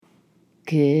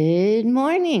Good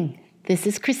morning. This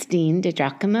is Christine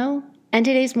DiGiacomo, and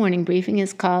today's morning briefing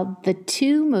is called The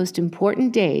 2 Most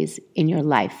Important Days in Your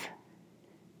Life.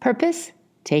 Purpose,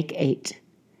 take 8.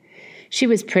 She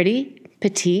was pretty,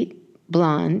 petite,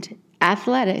 blonde,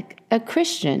 athletic, a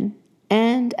Christian,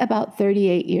 and about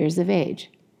 38 years of age.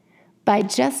 By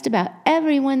just about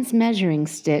everyone's measuring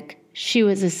stick, she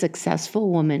was a successful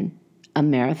woman, a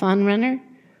marathon runner,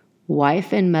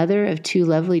 wife and mother of 2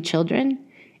 lovely children,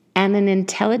 and an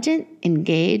intelligent,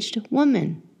 engaged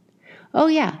woman. Oh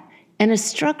yeah, and a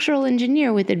structural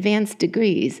engineer with advanced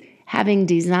degrees, having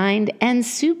designed and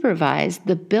supervised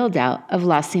the build-out of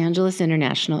Los Angeles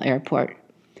International Airport.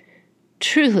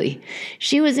 Truly,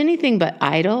 she was anything but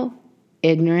idle,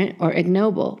 ignorant, or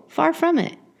ignoble. Far from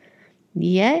it.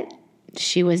 Yet,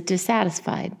 she was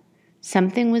dissatisfied.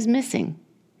 Something was missing.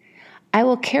 I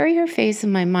will carry her face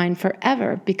in my mind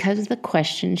forever because of the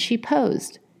question she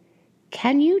posed.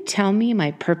 Can you tell me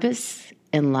my purpose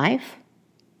in life?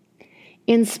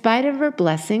 In spite of her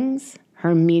blessings,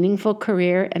 her meaningful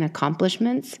career and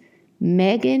accomplishments,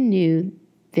 Megan knew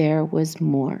there was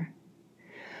more.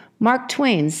 Mark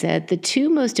Twain said the 2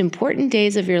 most important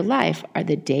days of your life are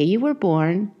the day you were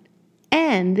born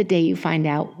and the day you find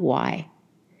out why.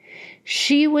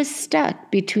 She was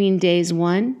stuck between days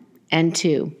 1 and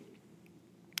 2.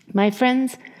 My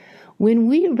friends, when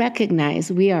we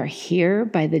recognize we are here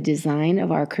by the design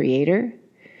of our Creator,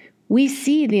 we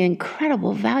see the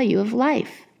incredible value of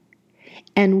life.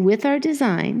 And with our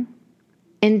design,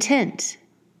 intent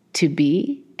to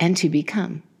be and to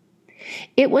become.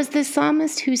 It was the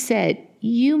psalmist who said,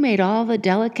 "You made all the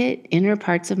delicate inner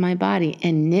parts of my body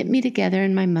and knit me together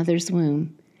in my mother's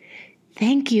womb.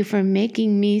 Thank you for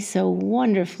making me so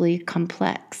wonderfully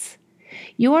complex.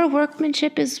 Your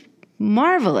workmanship is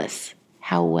marvelous.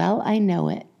 How well I know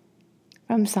it."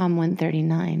 From Psalm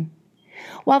 139.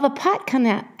 While the pot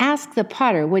cannot ask the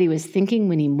potter what he was thinking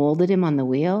when he molded him on the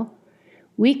wheel,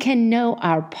 we can know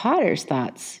our potter's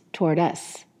thoughts toward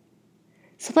us.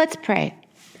 So let's pray.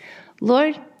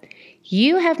 Lord,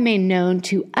 you have made known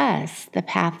to us the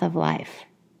path of life.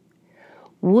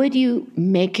 Would you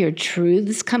make your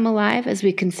truths come alive as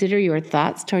we consider your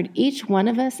thoughts toward each one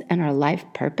of us and our life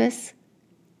purpose?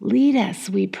 Lead us,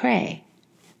 we pray.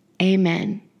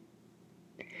 Amen.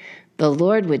 The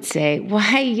Lord would say,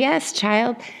 "Why, yes,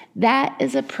 child, that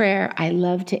is a prayer I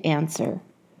love to answer.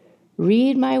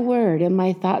 Read my word and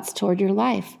my thoughts toward your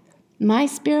life. My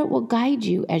spirit will guide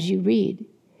you as you read.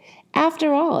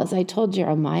 After all, as I told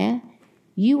Jeremiah,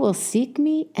 you will seek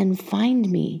me and find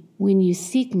me when you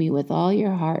seek me with all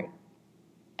your heart."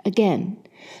 Again,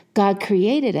 God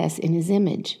created us in his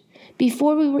image.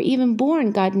 Before we were even born,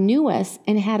 God knew us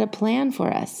and had a plan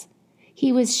for us.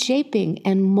 He was shaping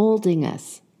and molding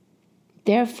us.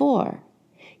 Therefore,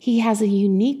 he has a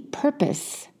unique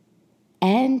purpose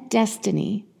and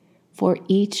destiny for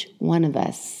each one of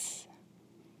us.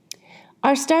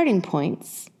 Our starting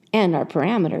points and our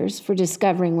parameters for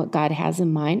discovering what God has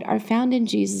in mind are found in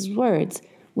Jesus' words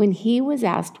when he was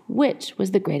asked which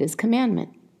was the greatest commandment.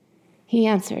 He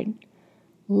answered,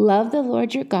 "Love the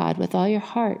Lord your God with all your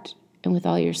heart and with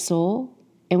all your soul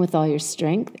and with all your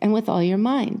strength and with all your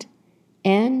mind,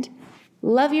 and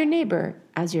love your neighbor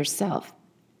as yourself."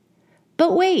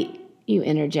 But wait, you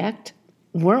interject,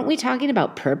 weren't we talking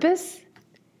about purpose?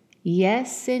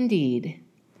 Yes, indeed.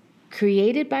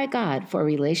 Created by God for a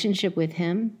relationship with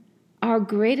him, our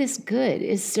greatest good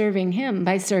is serving him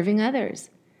by serving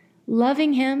others,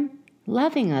 loving him,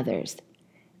 loving others.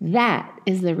 That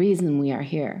is the reason we are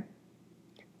here.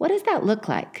 What does that look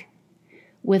like?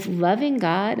 With loving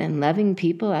God and loving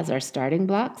people as our starting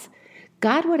blocks,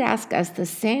 God would ask us the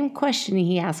same question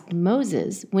he asked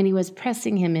Moses when he was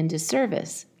pressing him into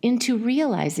service, into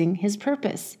realizing his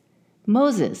purpose.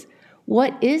 "Moses,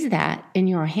 what is that in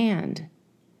your hand?"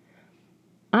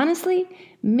 Honestly,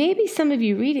 maybe some of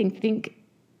you reading think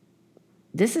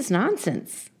this is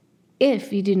nonsense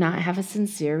if you do not have a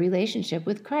sincere relationship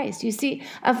with Christ. You see,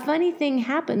 a funny thing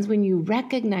happens when you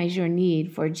recognize your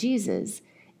need for Jesus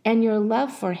and your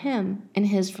love for him and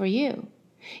his for you.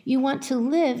 You want to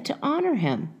live to honor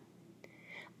him.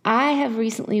 I have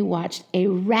recently watched a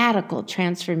radical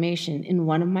transformation in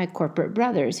one of my corporate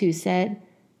brothers who said,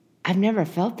 "I've never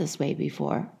felt this way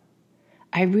before.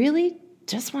 I really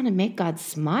just want to make God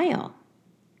smile."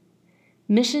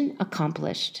 Mission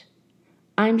accomplished.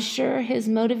 I'm sure his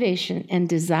motivation and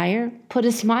desire put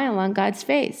a smile on God's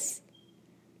face.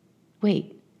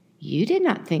 Wait, you did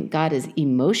not think God is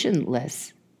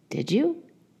emotionless, did you?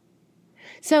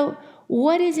 So,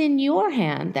 what is in your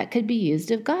hand that could be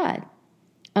used of God?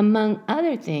 Among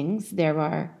other things, there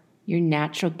are your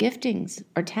natural giftings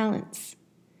or talents,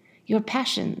 your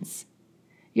passions,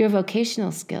 your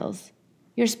vocational skills,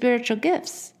 your spiritual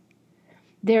gifts.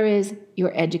 There is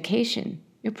your education,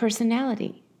 your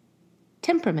personality,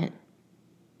 temperament,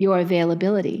 your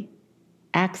availability,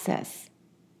 access,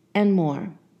 and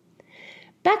more.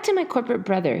 Back to my corporate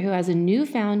brother who has a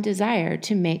newfound desire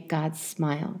to make God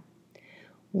smile.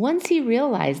 Once he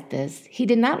realized this, he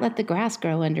did not let the grass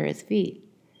grow under his feet.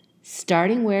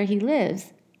 Starting where he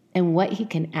lives and what he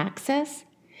can access,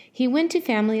 he went to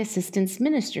Family Assistance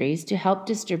Ministries to help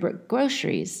distribute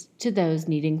groceries to those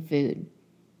needing food.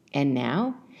 And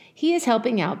now, he is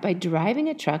helping out by driving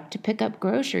a truck to pick up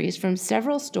groceries from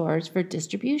several stores for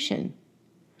distribution.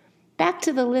 Back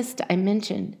to the list I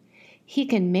mentioned, he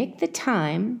can make the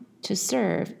time to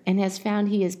serve and has found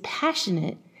he is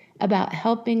passionate about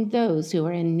helping those who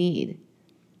are in need.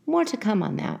 More to come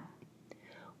on that.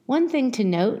 One thing to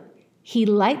note, he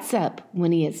lights up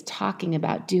when he is talking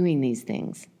about doing these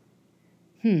things.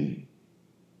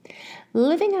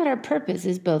 Living out our purpose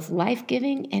is both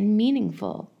life-giving and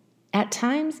meaningful. At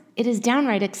times, it is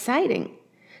downright exciting.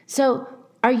 So,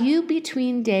 are you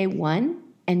between day 1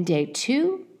 and day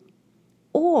 2?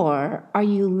 Or are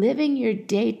you living your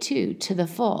day 2 to the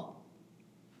full?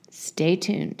 Stay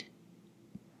tuned.